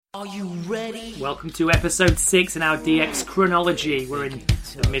Are you ready? Welcome to episode 6 in our DX chronology. We're in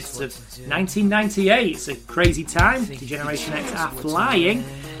the midst of 1998. It's a crazy time. Generation X are flying.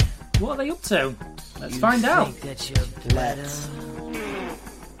 What are they up to? Let's find out. Let's.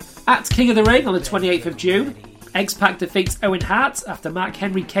 At King of the Ring on the 28th of June, X-Pac defeats Owen Hart after Mark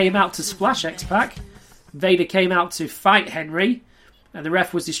Henry came out to splash X-Pac. Vader came out to fight Henry, and the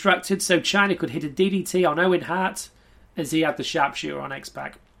ref was distracted so Chyna could hit a DDT on Owen Hart as he had the sharpshooter on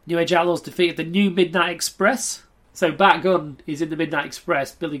X-Pac. New Age Outlaws defeated the New Midnight Express. So Bat Gunn is in the Midnight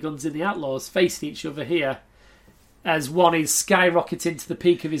Express, Billy Gunn's in the Outlaws, facing each other here as one is skyrocketing to the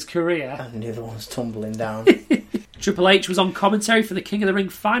peak of his career. And the other one's tumbling down. Triple H was on commentary for the King of the Ring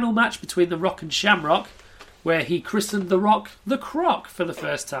final match between The Rock and Shamrock, where he christened The Rock The Croc for the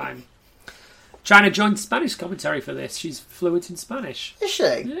first time. Chyna joined Spanish commentary for this. She's fluent in Spanish. Is she?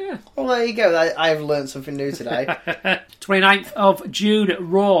 Yeah. Well, there you go. I've learned something new today. 29th of June,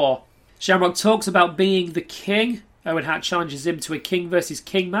 Raw. Shamrock talks about being the king. Owen Hart challenges him to a king versus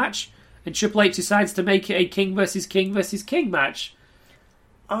king match. And Triple H decides to make it a king versus king versus king match.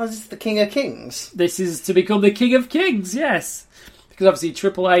 Oh, is this the King of Kings? This is to become the King of Kings, yes. Because obviously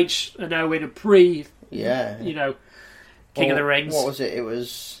Triple H are now in a King of the Rings. What was it? It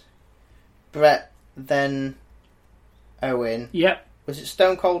was Brett, then Owen. Yep. Was it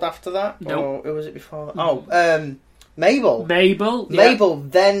Stone Cold after that? No. Or was it before that? Oh, Mabel. Mabel,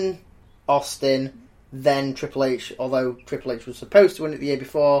 then Austin, then Triple H. Although Triple H was supposed to win it the year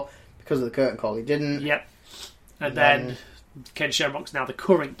before, because of the curtain call, he didn't. Yep. And then Ken Shamrock's now the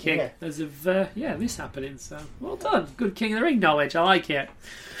current king as of this happening. So well done, good King of the Ring knowledge. I like it.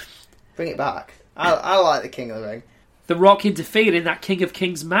 Bring it back. I like the King of the Ring. The Rock interfered in that King of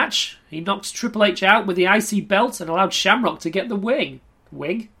Kings match. He knocked Triple H out with the IC belt and allowed Shamrock to get the wing.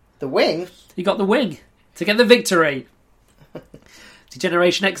 The wing? He got the wing to get the victory.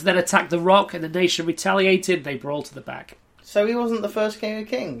 Generation X then attacked The Rock and the Nation retaliated. They brawled to the back. So he wasn't the first King of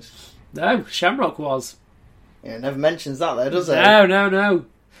Kings? No, Shamrock was. Yeah, it never mentions that though, does it? No.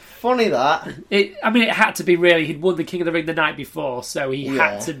 Funny that. It had to be really. He'd won the King of the Ring the night before, so he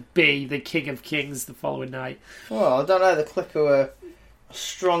had to be the King of Kings the following night. Well, I don't know. The Click were a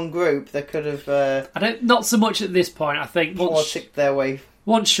strong group. They could have. Not so much at this point. I think politicked their way.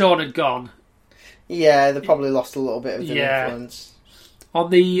 Once Shawn had gone. Yeah, they probably lost a little bit of their influence.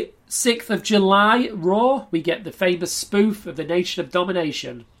 On the 6th of July, Raw, we get the famous spoof of the Nation of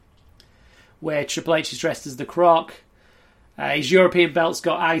Domination, where Triple H is dressed as the Croc. His European belt's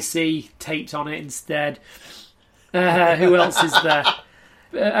got IC taped on it instead. Who else is there?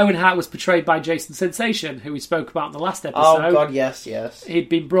 Owen Hart was portrayed by Jason Sensation, who we spoke about in the last episode. Oh, God, yes. He'd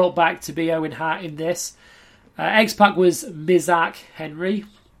been brought back to be Owen Hart in this. X-Pac was Mizak Henry,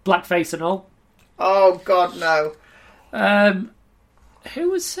 blackface and all. Oh, God, no.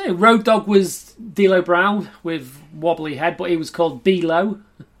 Who was who? Road Dogg was D'Lo Brown with wobbly head, but he was called B-Lo.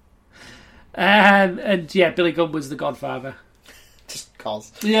 Billy Gunn was the Godfather. Just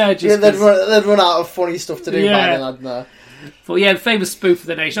cause. Yeah, they'd run out of funny stuff to do by then, hadn't they? But famous spoof of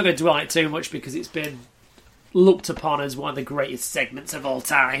the Nation. I'm not going to dwell on it too much because it's been looked upon as one of the greatest segments of all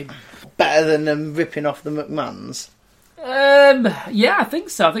time. Better than them ripping off the McMahons? I think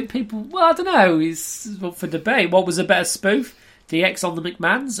so. I think people... Well, I don't know. It's up for debate. What was a better spoof? DX on the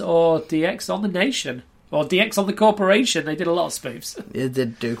McMahons or DX on the Nation? Or DX on the Corporation? They did a lot of spoofs. They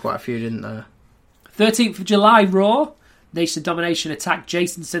did do quite a few, didn't they? 13th of July, Raw. Nation of Domination attacked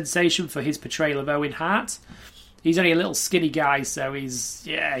Jason Sensation for his portrayal of Owen Hart. He's only a little skinny guy, so he's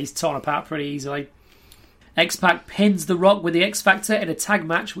torn apart pretty easily. X-Pac pins The Rock with the X Factor in a tag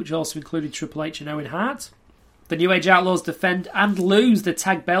match, which also included Triple H and Owen Hart. The New Age Outlaws defend and lose the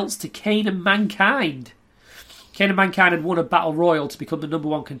tag belts to Kane and Mankind. Kane and Mankind had won a battle royal to become the number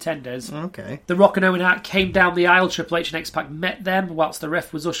one contenders. Okay. The Rock and Owen Hart came down the aisle. Triple H and X-Pac met them whilst the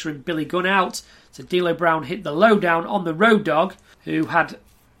ref was ushering Billy Gunn out. So D'Lo Brown hit the lowdown on the Road Dogg, who had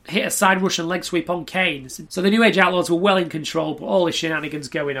hit a side Russian leg sweep on Kane. So the New Age Outlaws were well in control, but all the shenanigans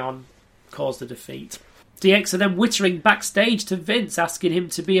going on caused the defeat. DX are then whittering backstage to Vince, asking him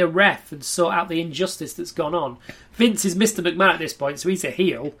to be a ref and sort out the injustice that's gone on. Vince is Mr. McMahon at this point, so he's a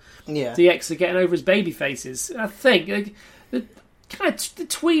heel. Yeah. DX are getting over his baby faces. I think they're kind of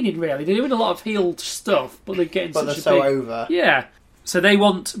tweening, really. They're doing a lot of heel stuff, but they're getting over. Yeah. So they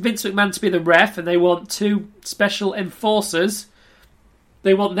want Vince McMahon to be the ref, and they want two special enforcers.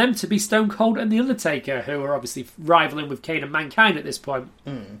 They want them to be Stone Cold and The Undertaker, who are obviously rivaling with Kane and Mankind at this point.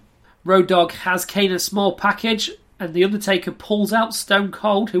 Road Dogg has Kane in a small package, and The Undertaker pulls out Stone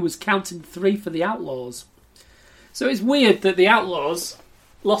Cold, who was counting 3 for the Outlaws. So it's weird that the Outlaws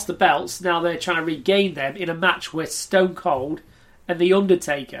lost the belts, now they're trying to regain them in a match where Stone Cold and The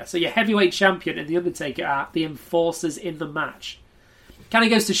Undertaker. So your heavyweight champion and The Undertaker are the enforcers in the match. Kind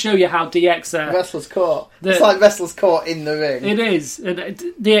of goes to show you how DX are... Wrestler's court. It's like wrestler's court in the ring. It is. And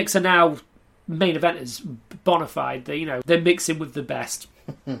DX are now main eventers, bona fide. They're mixing with the best.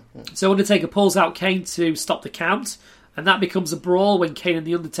 So Undertaker pulls out Kane to stop the count, and that becomes a brawl when Kane and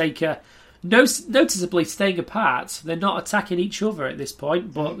The Undertaker noticeably staying apart. They're not attacking each other at this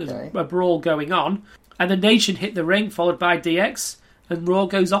point, but there's a brawl going on. And the Nation hit the ring, followed by DX, and Raw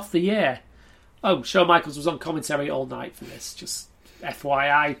goes off the air. Oh, Shawn Michaels was on commentary all night for this, just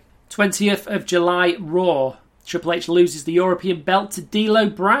FYI. 20th of July, Raw. Triple H loses the European belt to D'Lo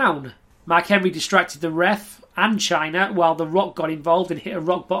Brown. Mark Henry distracted the ref and Chyna while The Rock got involved and hit a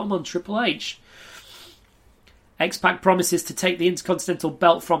rock bottom on Triple H. X-Pac promises to take the Intercontinental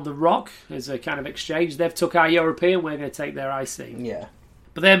belt from The Rock as a kind of exchange. They've took our European, we're going to take their IC. Yeah.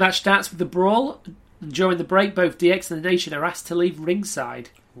 But their match starts with the brawl. And during the break, both DX and the Nation are asked to leave ringside.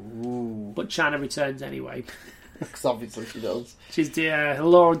 Ooh. But Chyna returns anyway. Because obviously she does. She's a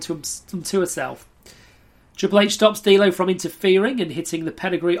law unto herself. Triple H stops D'Lo from interfering and hitting the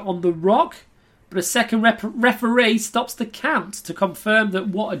pedigree on The Rock, but a second referee stops the count to confirm that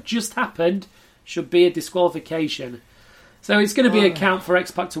what had just happened should be a disqualification. So it's going to be a count for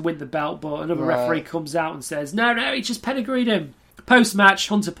X-Pac to win the belt, but another referee comes out and says, no, he just pedigreed him. Post-match,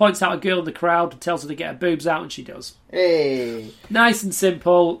 Hunter points out a girl in the crowd and tells her to get her boobs out, and she does. Hey. Nice and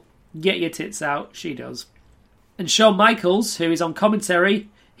simple. Get your tits out. She does. And Shawn Michaels, who is on commentary,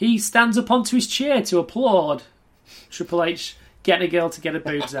 he stands up onto his chair to applaud Triple H getting a girl to get her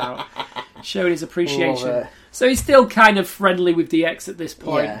boobs out, showing his appreciation. So he's still kind of friendly with DX at this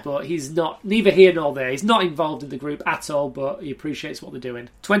point, but he's not, neither here nor there. He's not involved in the group at all, but he appreciates what they're doing.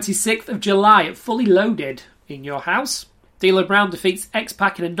 26th of July at Fully Loaded in your house. D'Lo Brown defeats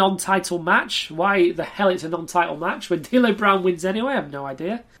X-Pac in a non-title match. Why the hell it's a non-title match when D'Lo Brown wins anyway? I have no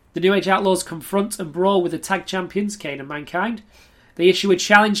idea. The New Age Outlaws confront and brawl with the tag champions, Kane and Mankind. They issue a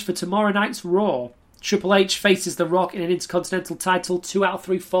challenge for tomorrow night's Raw. Triple H faces The Rock in an Intercontinental title 2 out of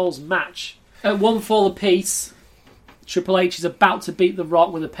 3 falls match. At one fall apiece, Triple H is about to beat The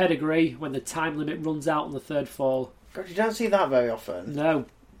Rock with a pedigree when the time limit runs out on the third fall. God, you don't see that very often. No.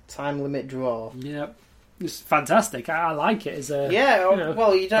 Time limit draw. Yeah. It's fantastic. I like it as a... Yeah,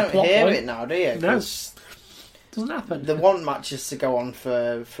 well, you don't hear it now, do you? No. Doesn't happen. They want matches to go on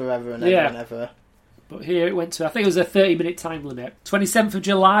for forever and ever and ever. But here it went to, I think it was a 30-minute time limit. 27th of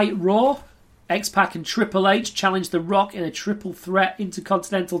July, Raw. X-Pac and Triple H challenge The Rock in a triple threat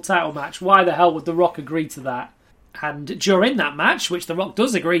Intercontinental title match. Why the hell would The Rock agree to that? And during that match, which The Rock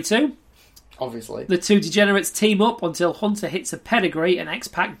does agree to, obviously, the two degenerates team up until Hunter hits a pedigree and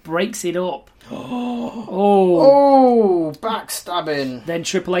X-Pac breaks it up. Oh, backstabbing. Then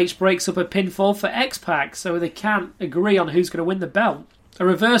Triple H breaks up a pinfall for X-Pac, so they can't agree on who's going to win the belt. A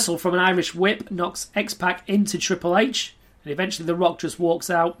reversal from an Irish whip knocks X-Pac into Triple H, and eventually The Rock just walks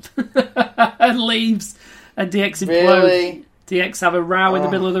out and leaves, and DX implodes. Really? DX have a row in the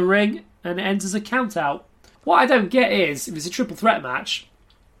middle of the ring, and it ends as a count-out. What I don't get is, if it's a triple threat match,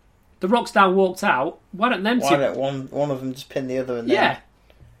 The Rock's down, walked out, why don't one of them just pin the other and then...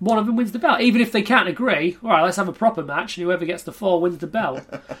 one of them wins the belt. Even if they can't agree, all right, let's have a proper match, and whoever gets the fall wins the belt.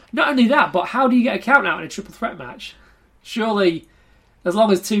 Not only that, but how do you get a count-out in a triple threat match? Surely, as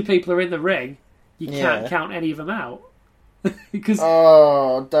long as 2 people are in the ring, you can't count any of them out. Because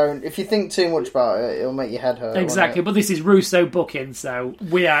don't. If you think too much about it, it'll make your head hurt. Exactly, but this is Russo booking, so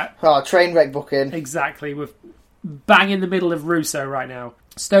we are... train wreck booking. Exactly, we're bang in the middle of Russo right now.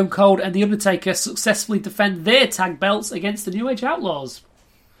 Stone Cold and The Undertaker successfully defend their tag belts against the New Age Outlaws.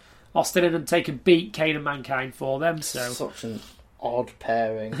 Austin and Undertaker beat Kane and Mankind for them, so... Such an odd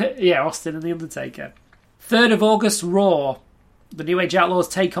pairing. Yeah, Austin and The Undertaker. 3rd of August, Raw. The New Age Outlaws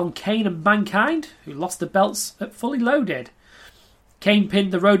take on Kane and Mankind, who lost the belts at Fully Loaded. Kane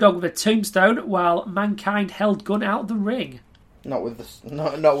pinned the Road Dogg with a tombstone, while Mankind held Gunn out of the ring. Not with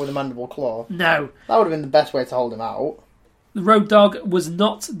the mandible claw. No. That would have been the best way to hold him out. The Road Dogg was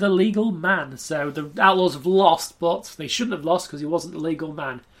not the legal man, so the Outlaws have lost, but they shouldn't have lost because he wasn't the legal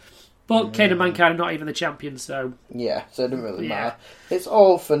man. But Kane and Mankind are not even the champions, so... Yeah, so it doesn't really matter. It's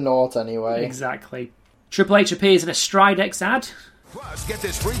all for naught anyway. Exactly. Triple H appears in a Stridex ad. Plus, get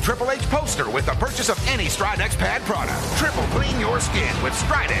this free Triple H poster with the purchase of any Stridex pad product. Triple clean your skin with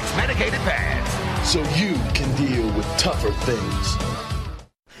Stridex medicated pads. So you can deal with tougher things.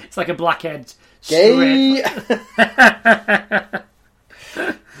 It's like a blackhead Gay!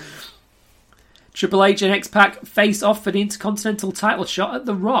 Triple H and X-Pac face off for the Intercontinental title shot at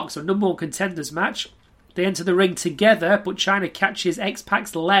The Rock, so number 1 contenders match. They enter the ring together, but Chyna catches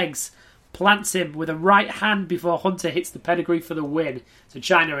X-Pac's legs plants him with a right hand before Hunter hits the pedigree for the win. So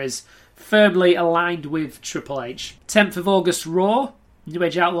Chyna is firmly aligned with Triple H. 10th of August Raw. New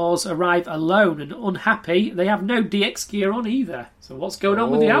Age Outlaws arrive alone and unhappy. They have no DX gear on either. So what's going on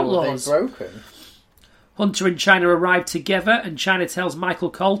with the Outlaws? They're broken. Hunter and Chyna arrive together, and Chyna tells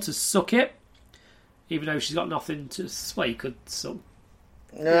Michael Cole to suck it, even though she's got nothing to... Well, you could suck.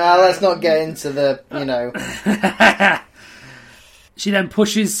 No, let's not get into the, She then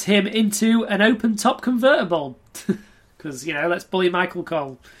pushes him into an open-top convertible. Because, let's bully Michael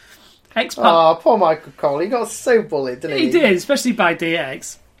Cole. X-Pac... Oh, poor Michael Cole. He got so bullied, didn't he? He did, especially by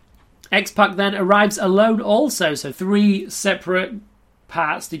DX. X-Pac then arrives alone also, so 3 separate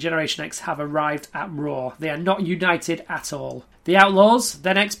parts Degeneration X have arrived at Raw. They are not united at all. The Outlaws,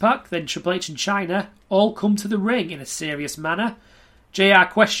 then X-Pac, then Triple H and Chyna all come to the ring in a serious manner. JR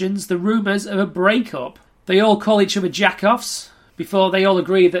questions the rumours of a breakup. They all call each other jack-offs before they all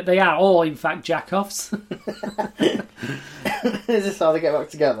agree that they are all, in fact, jack-offs. Is this how they get back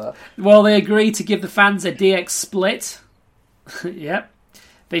together? Well, they agree to give the fans a DX split. Yep.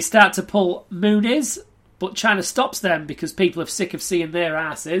 They start to pull Moonies, but Chyna stops them because people are sick of seeing their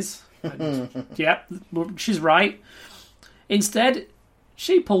asses. And, yep, she's right. Instead,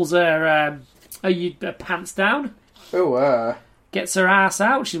 she pulls her pants down. Oh, Gets her ass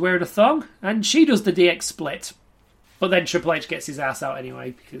out, she's wearing a thong, and she does the DX split. But then Triple H gets his ass out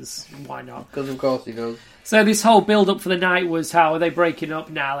anyway, because why not? Because of course he does. So this whole build-up for the night was, how are they breaking up?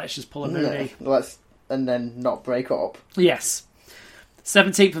 Now let's just pull a Mooney. And then not break up. Yes.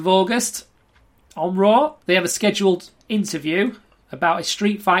 17th of August, on Raw, they have a scheduled interview about a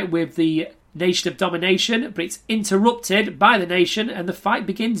street fight with the Nation of Domination, but it's interrupted by the Nation, and the fight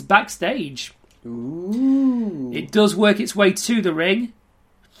begins backstage. Ooh. It does work its way to the ring,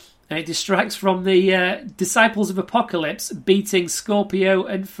 and it distracts from the Disciples of Apocalypse beating Scorpio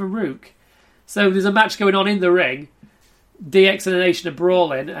and Farouk. So there's a match going on in the ring. DX and the Nation are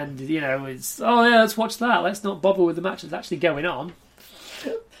brawling, and it's let's watch that. Let's not bother with the match that's actually going on.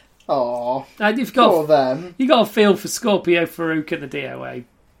 Aww. And you've For them. You got a feel for Scorpio, Farouk, and the DOA.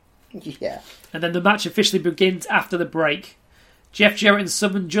 Yeah. And then the match officially begins after the break. Jeff Jarrett and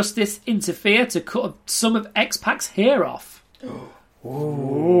Southern Justice interfere to cut some of X-Pac's hair off.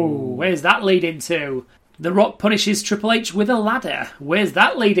 Ooh, where's that leading to? The Rock punishes Triple H with a ladder. Where's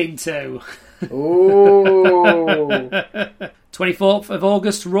that leading to? Ooh. 24th of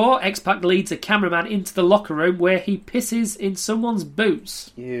August, Raw. X-Pac leads a cameraman into the locker room where he pisses in someone's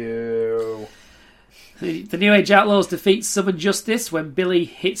boots. Ew. The New Age Outlaws defeat Southern Justice when Billy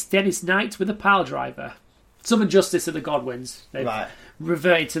hits Dennis Knight with a pile driver. Southern Justice are the Godwins. They've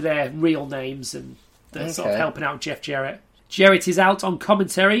reverted to their real names, and they're sort of helping out Jeff Jarrett. Jarrett is out on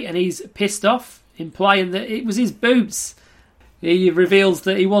commentary and he's pissed off, implying that it was his boots. He reveals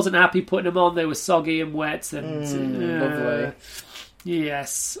that he wasn't happy putting them on. They were soggy and wet. And lovely.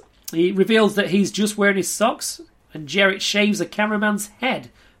 Yes. He reveals that he's just wearing his socks, and Jarrett shaves a cameraman's head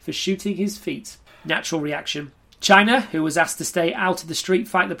for shooting his feet. Natural reaction. Chyna, who was asked to stay out of the street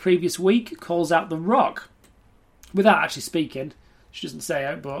fight the previous week, calls out The Rock. Without actually speaking. She doesn't say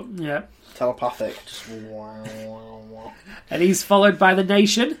it, but yeah. Telepathic. Just And he's followed by the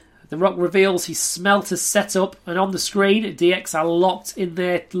Nation. The Rock reveals he smelt a setup, and on the screen, DX are locked in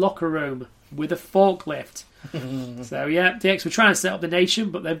their locker room with a forklift. So yeah, DX were trying to set up the Nation,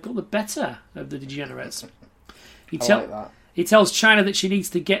 but they've got the better of the Degenerates. I like that. He tells Chyna that she needs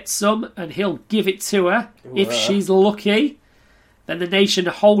to get some, and he'll give it to her if she's lucky. Then the Nation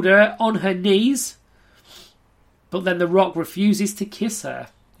hold her on her knees, but then The Rock refuses to kiss her.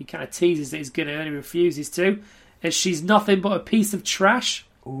 He kind of teases that he's going to, and he refuses to, as she's nothing but a piece of trash.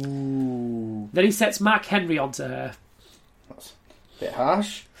 Ooh. Then he sets Mark Henry onto her. That's a bit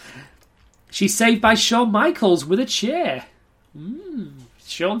harsh. She's saved by Shawn Michaels with a chair.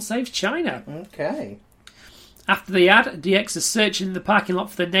 Shawn saves Chyna. Okay. After the ad, DX is searching in the parking lot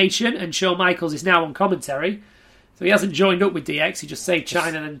for the Nation, and Shawn Michaels is now on commentary. So he hasn't joined up with DX, he just saved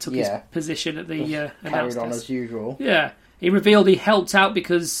Chyna and then took his position at the announce Carried on desk. as usual. Yeah. He revealed he helped out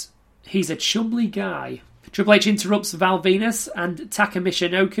because he's a chumbly guy. Triple H interrupts Val Venus and Taka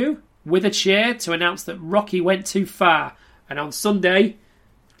Michinoku with a chair to announce that Rocky went too far, and on Sunday,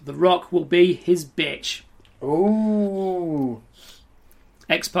 The Rock will be his bitch. Ooh.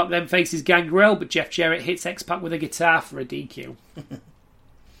 X-Pac then faces Gangrel, but Jeff Jarrett hits X-Pac with a guitar for a DQ.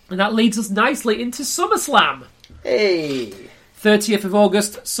 And that leads us nicely into SummerSlam. Hey. 30th of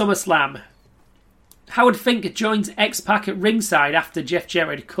August, SummerSlam. Howard Fink joins X-Pac at ringside after Jeff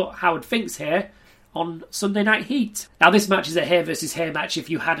Jarrett cut Howard Fink's hair on Sunday Night Heat. Now this match is a hair versus hair match if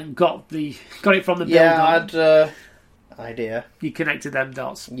you hadn't got it from the build-up. Yeah, idea. You connected them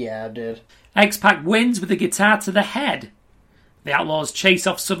dots. Yeah, I did. X-Pac wins with a guitar to the head. The Outlaws chase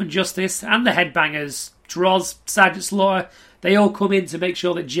off Southern Justice and the Headbangers. Droz, Sergeant Slaughter, they all come in to make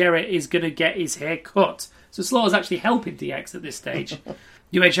sure that Jarrett is going to get his hair cut. So Slaughter's actually helping DX at this stage.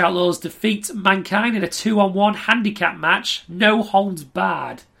 New Age Outlaws defeat Mankind in a 2-on-1 handicap match. No holds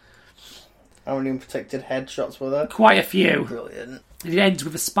barred. How many unprotected headshots were there? Quite a few. Brilliant. It ends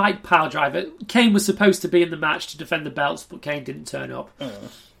with a spike pile driver. Kane was supposed to be in the match to defend the belts, but Kane didn't turn up.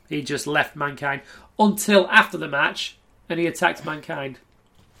 He just left Mankind until after the match, and he attacked Mankind.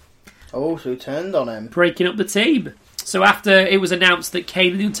 Oh, so he turned on him. Breaking up the team. So after it was announced that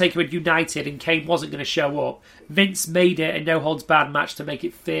Kane and The Undertaker had united and Kane wasn't going to show up, Vince made it a no-holds-barred match to make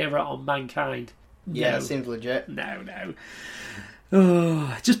it fairer on Mankind. Yeah, No. it seems legit. No.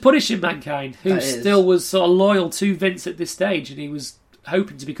 Oh, just punishing Mankind, who That is. still was sort of loyal to Vince at this stage, and he was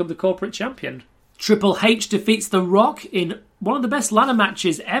hoping to become the corporate champion. Triple H defeats The Rock in one of the best ladder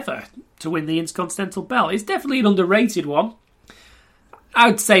matches ever to win the Intercontinental belt. It's definitely an underrated one.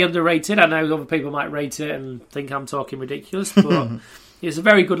 I'd say underrated. I know other people might rate it and think I'm talking ridiculous, but it's a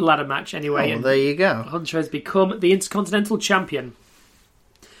very good ladder match anyway. Oh, and there you go. Hunter has become the Intercontinental Champion.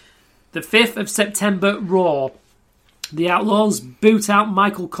 The 5th of September, Raw. The Outlaws boot out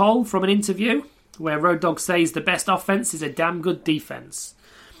Michael Cole from an interview where Road Dogg says the best offense is a damn good defense.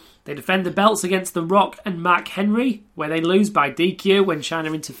 They defend the belts against The Rock and Mark Henry, where they lose by DQ when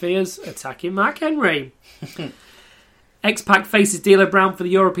China interferes, attacking Mark Henry. X-Pac faces D'Lo Brown for the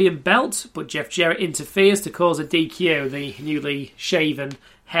European belt, but Jeff Jarrett interferes to cause a DQ, the newly shaven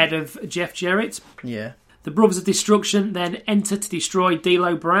head of Jeff Jarrett. Yeah. The Brothers of Destruction then enter to destroy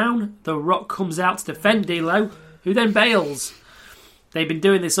D'Lo Brown. The Rock comes out to defend D'Lo, who then bails. They've been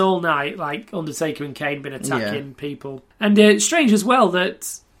doing this all night, like Undertaker and Kane been attacking people. And it's strange as well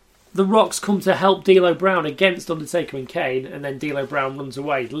that The Rock's come to help D'Lo Brown against Undertaker and Kane, and then D'Lo Brown runs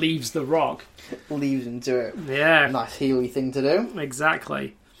away, leaves The Rock. Leaves him to it. Yeah. Nice heely thing to do.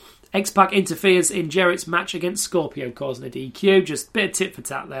 Exactly. X-Pac interferes in Jarrett's match against Scorpio, causing a DQ. Just a bit of tit for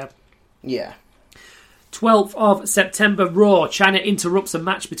tat there. Yeah. 12th of September, Raw. Chyna interrupts a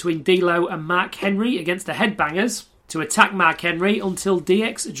match between D'Lo and Mark Henry against the Headbangers to attack Mark Henry until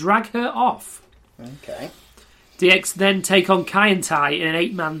DX drag her off. Okay. DX then take on Kai and Tai in an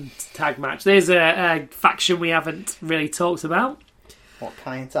 8-man tag match. There's a faction we haven't really talked about. What,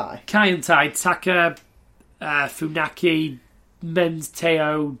 Kai and Tai? Kai and Tai, Taka, Funaki, Men's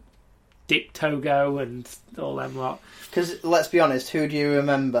Teo, Dick Togo, and all them lot. Because, let's be honest, who do you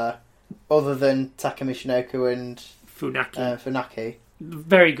remember other than Taka Michinoku and Funaki. Funaki?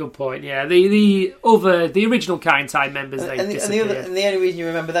 Very good point, yeah. The original Kai and Tai members, they disappeared. And the only reason you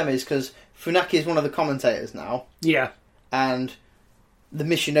remember them is because Funaki is one of the commentators now, Yeah. and the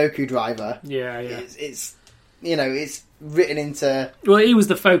Michinoku driver, Yeah. it's it's written into... Well, he was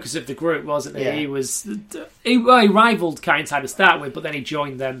the focus of the group, wasn't he? Yeah. He rivaled Kai and Tai to start with, but then he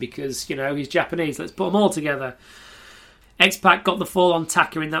joined them because, he's Japanese. Let's put them all together. X-Pac got the fall on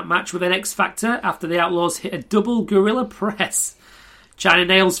Taka in that match with an X-Factor after the Outlaws hit a double gorilla press. Chyna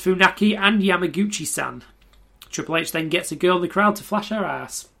nails Funaki and Yamaguchi-san. Triple H then gets a girl in the crowd to flash her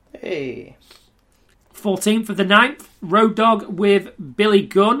ass. Hey. 14th of the 9th, Road Dogg with Billy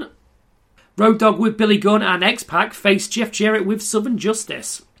Gunn. Road Dogg with Billy Gunn and X-Pac face Jeff Jarrett with Southern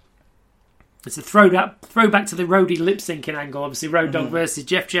Justice. It's a throwback to the roadie lip-syncing angle, obviously. Road Dogg versus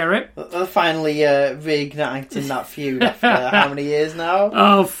Jeff Jarrett. They're finally reigniting that feud after how many years now?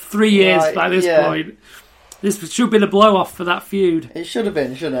 Oh, 3 years Right, by this yeah. point. This should be the blow-off for that feud. It should have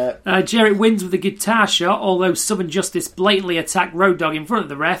been, shouldn't it? Jarrett wins with a guitar shot, although Southern Justice blatantly attack Road Dogg in front of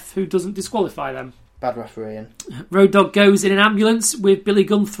the ref, who doesn't disqualify them. Bad refereeing. Road Dogg goes in an ambulance with Billy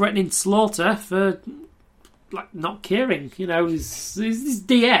Gunn threatening slaughter for not caring. He's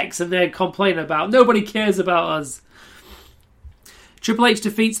DX and they're complaining about nobody cares about us. Triple H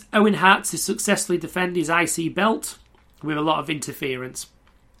defeats Owen Hart to successfully defend his IC belt with a lot of interference.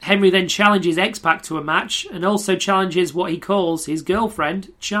 Henry then challenges X-Pac to a match and also challenges what he calls his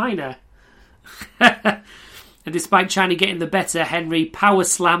girlfriend, Chyna. And despite Chyna getting the better, Henry power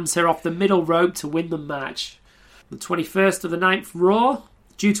slams her off the middle rope to win the match. The 21st of the 9th, Raw.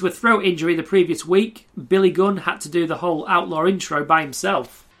 Due to a throat injury the previous week, Billy Gunn had to do the whole Outlaw intro by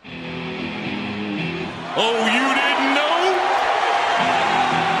himself. Oh, you didn't know?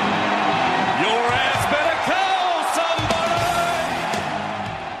 Your ass better call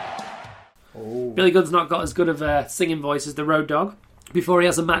somebody! Billy Gunn's not got as good of a singing voice as the Road Dogg. Before he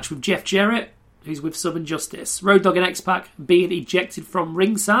has a match with Jeff Jarrett, who's with Southern Justice. Road Dogg and X-Pac being ejected from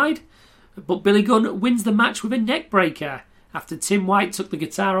ringside, but Billy Gunn wins the match with a neck breaker after Tim White took the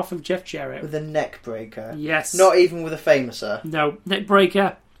guitar off of Jeff Jarrett. With a neck breaker. Yes. Not even with a famouser. No, neck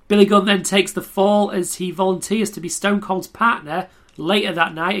breaker. Billy Gunn then takes the fall as he volunteers to be Stone Cold's partner later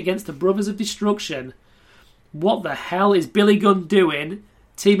that night against the Brothers of Destruction. What the hell is Billy Gunn doing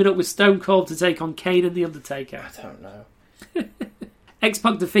teaming up with Stone Cold to take on Kane and The Undertaker? I don't know.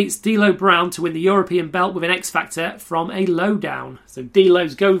 X-Pac defeats D'Lo Brown to win the European belt with an X-Factor from a lowdown. So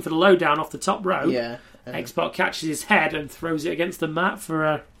D'Lo's going for the lowdown off the top rope. Yeah. X-Pac catches his head and throws it against the mat for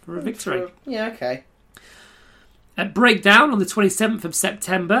a victory. Yeah, okay. At Breakdown on the 27th of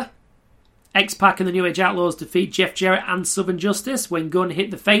September, X-Pac and the New Age Outlaws defeat Jeff Jarrett and Southern Justice when Gunn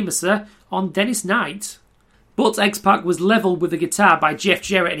hit the Famouser on Dennis Knight. But X-Pac was levelled with the guitar by Jeff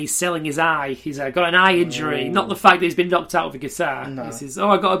Jarrett and he's selling his eye. He's got an eye injury. Not the fact that he's been knocked out with a guitar. No. He says,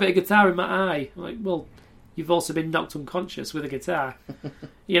 I got a bit of guitar in my eye. I'm like, well, you've also been knocked unconscious with a guitar.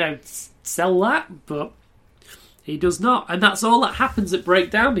 Sell that, but he does not. And that's all that happens at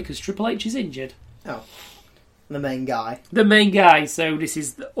Breakdown because Triple H is injured. Oh. The main guy. The main guy. So this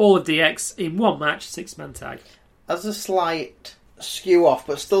is all of DX in one match, 6-man tag. As a slight skew off,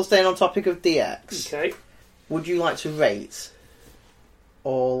 but still staying on topic of DX. Okay. Would you like to rate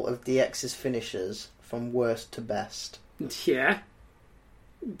all of DX's finishers from worst to best? Yeah.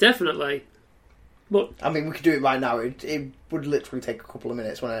 Definitely. But I mean, we could do it right now. It would literally take a couple of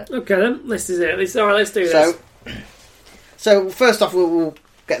minutes, wouldn't it? okay then, this is it. Alright, let's do this. So first off, we'll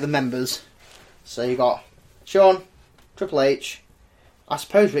get the members. So you got Shawn, Triple H, I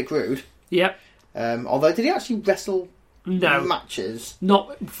suppose Rick Rude. Yep. Although, did he actually wrestle matches?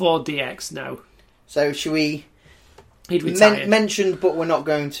 Not for DX, no. So should we He'd retired. mention, but we're not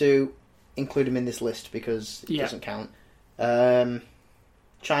going to include him in this list because it doesn't count.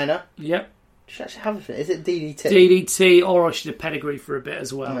 Chyna. Yep. Does she actually have a fin? Is it DDT? DDT, or she did pedigree for a bit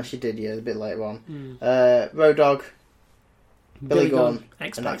as well. No, she did, yeah, a bit later on. Road Dogg, Billy Gunn,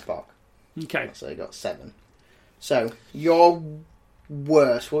 and X-Pac. Okay. So you got 7. So, your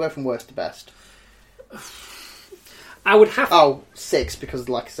worst. We'll go from worst to best. I would have... Oh, 6, because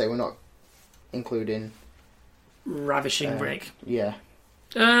like I say, we're not including... Ravishing Rick. Yeah.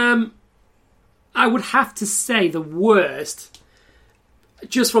 I would have to say the worst,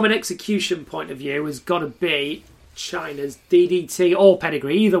 just from an execution point of view, has got to be Chyna's DDT or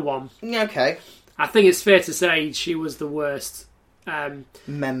pedigree, either one. Yeah, okay. I think it's fair to say she was the worst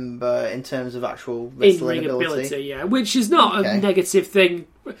member in terms of actual in-ring wrestling ability. Yeah, which is not a negative thing.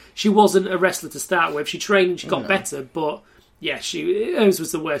 She wasn't a wrestler to start with. She trained and she got better, but yeah, hers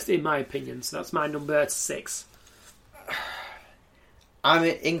was the worst in my opinion. So that's my number 6. I'm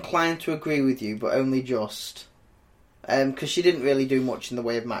inclined to agree with you, but only just. Because she didn't really do much in the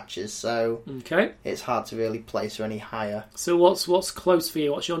way of matches, so it's hard to really place her any higher. So what's close for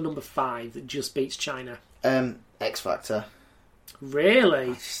you? What's your number 5 that just beats Chyna? X Factor.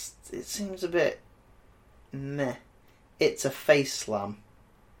 Really? It seems a bit meh. It's a face slam.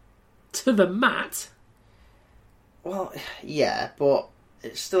 To the mat? Well, yeah, but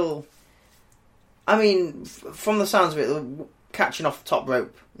it's still... I mean, from the sounds of it, catching off the top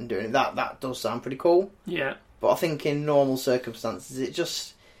rope and doing it, that does sound pretty cool. Yeah. But I think in normal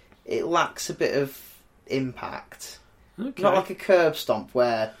circumstances, it lacks a bit of impact. Okay. Not like a curb stomp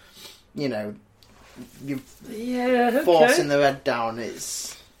where, you're yeah, forcing their head down.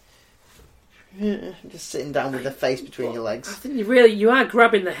 It's just sitting down with the face between your legs. I think you are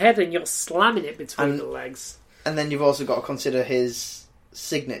grabbing the head and you're slamming it between the legs. And then you've also got to consider his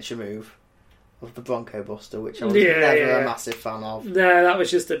signature move of the Bronco Buster, which I was never a massive fan of. No, that was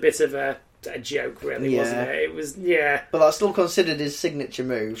just a bit of a joke, really, wasn't it? It was, But that's still considered his signature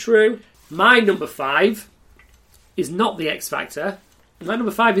move. True. My number 5 is not the X Factor. My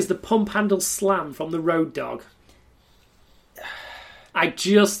number 5 is the pump handle slam from the Road Dogg.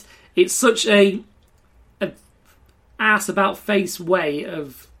 It's such a ass about face way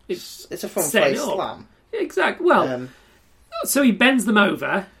of... It's a front face slam. Exactly. Well, so he bends them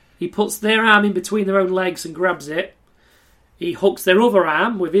over, he puts their arm in between their own legs and grabs it, he hooks their other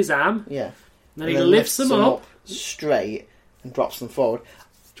arm with his arm, and then he lifts them up straight and drops them forward.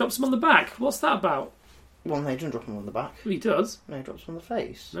 Drops them on the back. What's that about? Well, no, he doesn't drop them on the back. He does. No, he drops them on the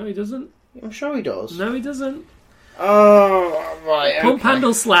face. No, he doesn't. I'm sure he does. No, he doesn't. Oh, right, okay. Pump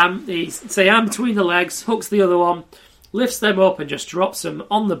handle slam, he's arm between the legs, hooks the other one, lifts them up and just drops them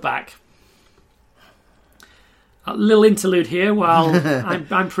on the back. A little interlude here while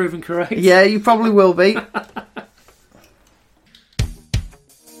I'm proven correct. Yeah, you probably will be. You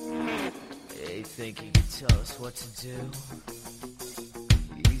think you could tell us what to do?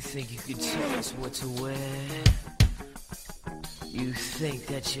 You think you could tell us what to wear? You think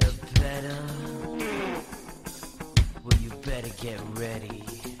that you're better? Well, you better get ready.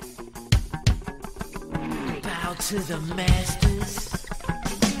 Bow to the masters.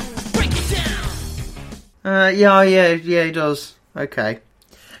 Break it down! Yeah, he does. Okay.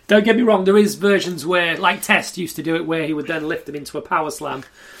 Don't get me wrong, there is versions where, like Test used to do it, where he would then lift them into a power slam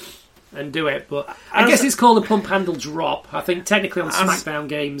and do it, but I guess it's called a pump handle drop. I think technically on SmackDown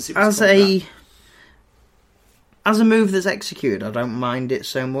games it was as a move that's executed, I don't mind it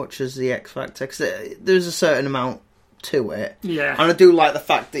so much as the X Factor, because there's a certain amount to it. Yeah. And I do like the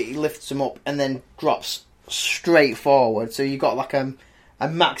fact that he lifts them up and then drops straight forward, so you got like a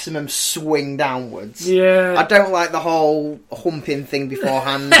maximum swing downwards. Yeah. I don't like the whole humping thing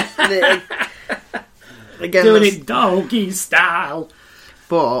beforehand. Again, doing it doggy style.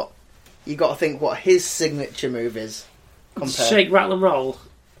 But you got to think what his signature move is. Shake, rattle and roll.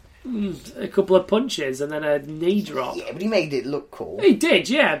 A couple of punches and then a knee drop. Yeah, but he made it look cool. He did,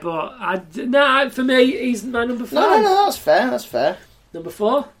 yeah, but for me, he's my number 5. No, that's fair. Number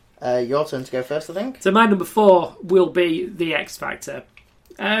 4? Your turn to go first, I think. So my number 4 will be the X Factor.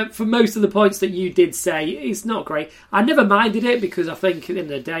 For most of the points that you did say, it's not great. I never minded it because I think at the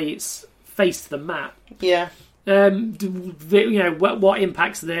end of the day, it's face to the mat. Yeah. What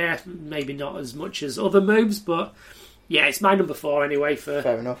impact's there? Maybe not as much as other moves, but yeah, it's my number 4 anyway for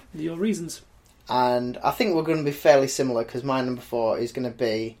fair enough. Your reasons. And I think we're going to be fairly similar because my number 4 is going to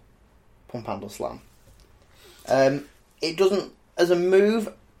be Pump Handle Slam. It doesn't, as a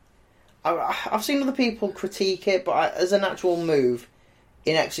move, I've seen other people critique it, but as an actual move,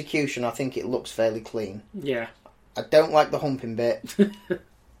 in execution, I think it looks fairly clean. Yeah. I don't like the humping bit.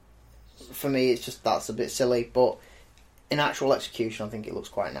 For me, it's just that's a bit silly, but in actual execution, I think it looks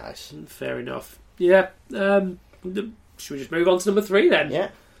quite nice. Fair enough. Yeah. Should we just move on to number 3 then? Yeah.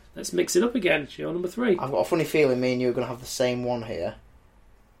 Let's mix it up again. Your number 3. I've got a funny feeling me and you are going to have the same one here.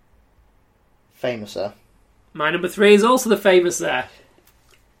 Famouser. My number 3 is also the Famouser.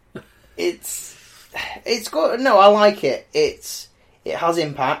 It's good. No, I like it. It has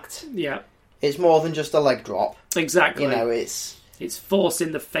impact. Yeah. It's more than just a leg drop. Exactly. It's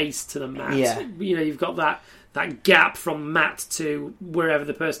forcing the face to the mat. Yeah. You've got that gap from mat to wherever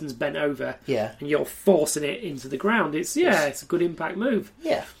the person's bent over. Yeah. And you're forcing it into the ground. It's a good impact move.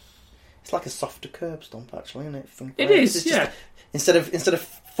 Yeah. It's like a softer curb stomp, actually, isn't it? It is, yeah. Instead of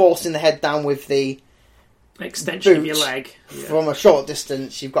forcing the head down with the extension of your leg from a short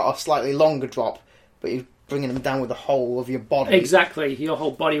distance, you've got a slightly longer drop, but you're bringing them down with the whole of your body. Exactly. Your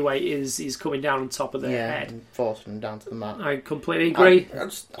whole body weight is coming down on top of their head. And forcing them down to the mat. I completely agree.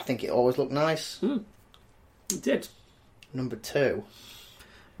 I think it always looked nice. It did. Number 2.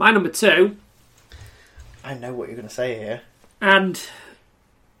 My number 2. I know what you're going to say here. And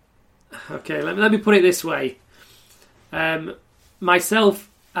okay, let me put it this way. Myself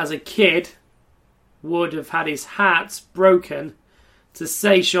as a kid would have had his heart broken to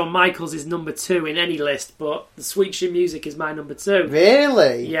say Shawn Michaels is number 2 in any list, but the Sweet Chin Music is my number 2.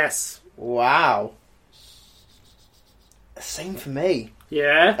 Really? Yes. Wow. Same for me.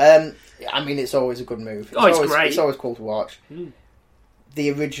 Yeah. I mean, it's always a good move. It's great. It's always cool to watch.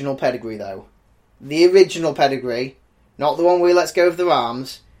 The original pedigree, though. The original pedigree, not the one where he lets go of the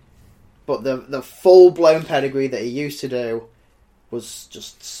arms, but the full-blown pedigree that he used to do was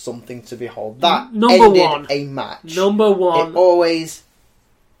just something to behold. That number ended 1. a match. Number 1. It always...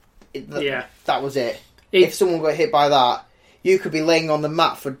 yeah. That was it. If someone got hit by that, you could be laying on the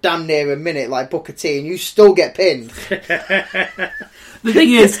mat for damn near a minute like Booker T and you still get pinned. The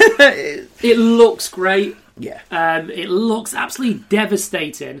thing is, it looks great. Yeah. It looks absolutely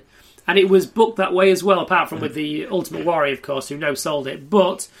devastating. And it was booked that way as well, apart from with the Ultimate Warrior, of course, who no-sold it.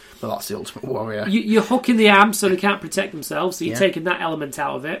 But well, that's the Ultimate Warrior. You're hooking the arms so they can't protect themselves, so you're taking that element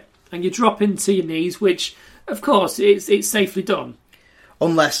out of it. And you're dropping to your knees, which, of course, it's safely done.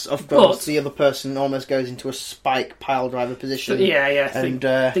 Unless, of course, the other person almost goes into a spike pile driver position. Yeah. And,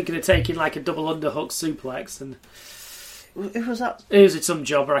 thinking of taking like a double underhook suplex. And who was that? It was some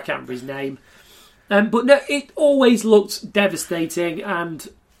jobber, I can't remember his name. But no, it always looked devastating, and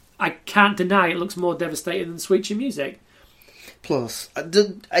I can't deny it looks more devastating than Sweet Chin Music. Plus,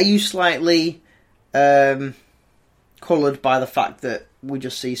 are you slightly coloured by the fact that we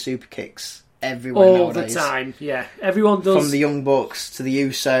just see super kicks everywhere all nowadays? The time? Yeah, everyone does. From the Young Bucks to the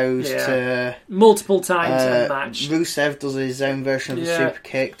Usos to multiple times in a match. Rusev does his own version of the super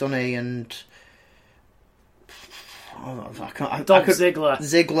kick, doesn't he? And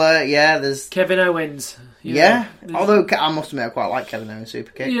Ziggler, yeah. There's Kevin Owens. Although I must admit I quite like Kevin Owens'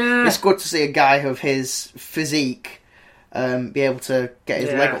 super kick. Yeah. It's good to see a guy of his physique be able to get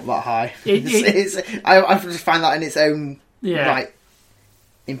his leg up that high. I just find that in its own right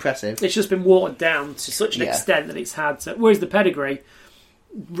impressive. It's just been watered down to such an Yeah. extent that it's had to... Whereas the pedigree,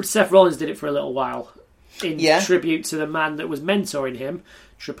 Seth Rollins did it for a little while in tribute to the man that was mentoring him,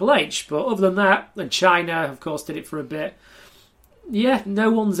 Triple H. But other than that, and China, of course, did it for a bit. Yeah, no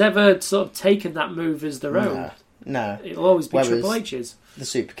one's ever sort of taken that move as their own. No. It'll always be Whereas Triple H's. The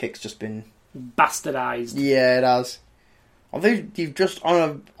super kick's just been Bastardised. Yeah, it has. Although you've just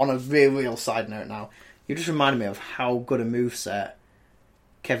on a real side note now, you just reminded me of how good a moveset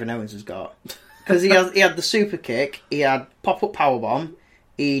Kevin Owens has got. Because he had the super kick, he had pop up powerbomb,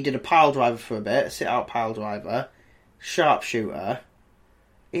 he did a pile driver for a bit, a sit out pile driver, sharpshooter.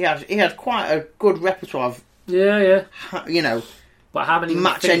 He had quite a good repertoire of But how many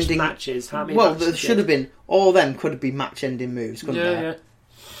match finished ending matches? How many well, matches there should have been. All them could have been match ending moves, couldn't they? Yeah.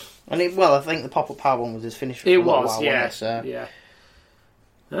 And I think the pop up power one was his finish. For It a little was, while, yeah. wasn't it? So, Yeah.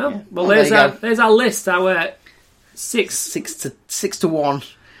 Well, Yeah. well, Well, there's our list. Our 6. 6 to 1.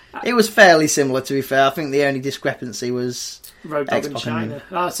 It was fairly similar, to be fair. I think the only discrepancy was Road Dogg in X-Pac China.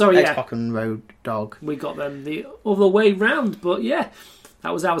 and Yeah. X-Pac and Road Dogg. We got them the other way round, but yeah.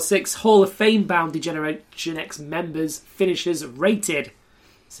 That was our 6 Hall of Fame bound Degeneration X members finishers rated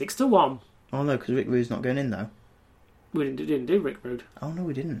 6 to 1. Oh no, because Rick Rude's not going in though. We didn't do Rick Rude. Oh no,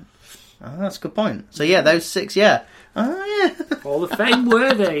 we didn't. Oh, that's a good point. So yeah, those 6, yeah. Oh yeah. Hall of Fame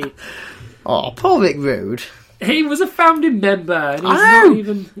worthy. Oh, poor Rick Rude. He was a founding member, and he's I know. not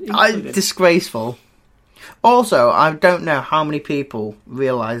even included. Disgraceful. Also, I don't know how many people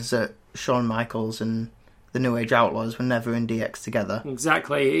realise that Shawn Michaels and the New Age Outlaws were never in DX together.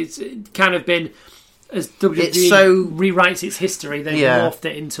 Exactly. It's kind of been, as WWE It's so- rewrites its history, they've morphed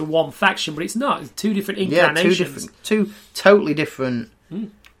it into one faction, but it's not. It's 2 different incarnations. Two totally different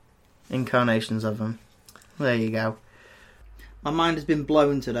incarnations of them. There you go. My mind has been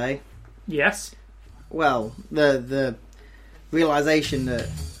blown today. Yes. Well, the realisation that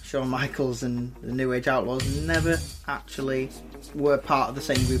Shawn Michaels and the New Age Outlaws never actually were part of the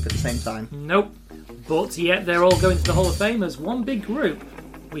same group at the same time. Nope. But yet they're all going to the Hall of Fame as one big group.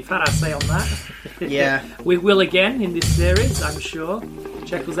 We've had our say on that. Yeah. We will again in this series, I'm sure.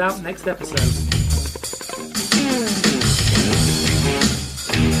 Check us out next episode.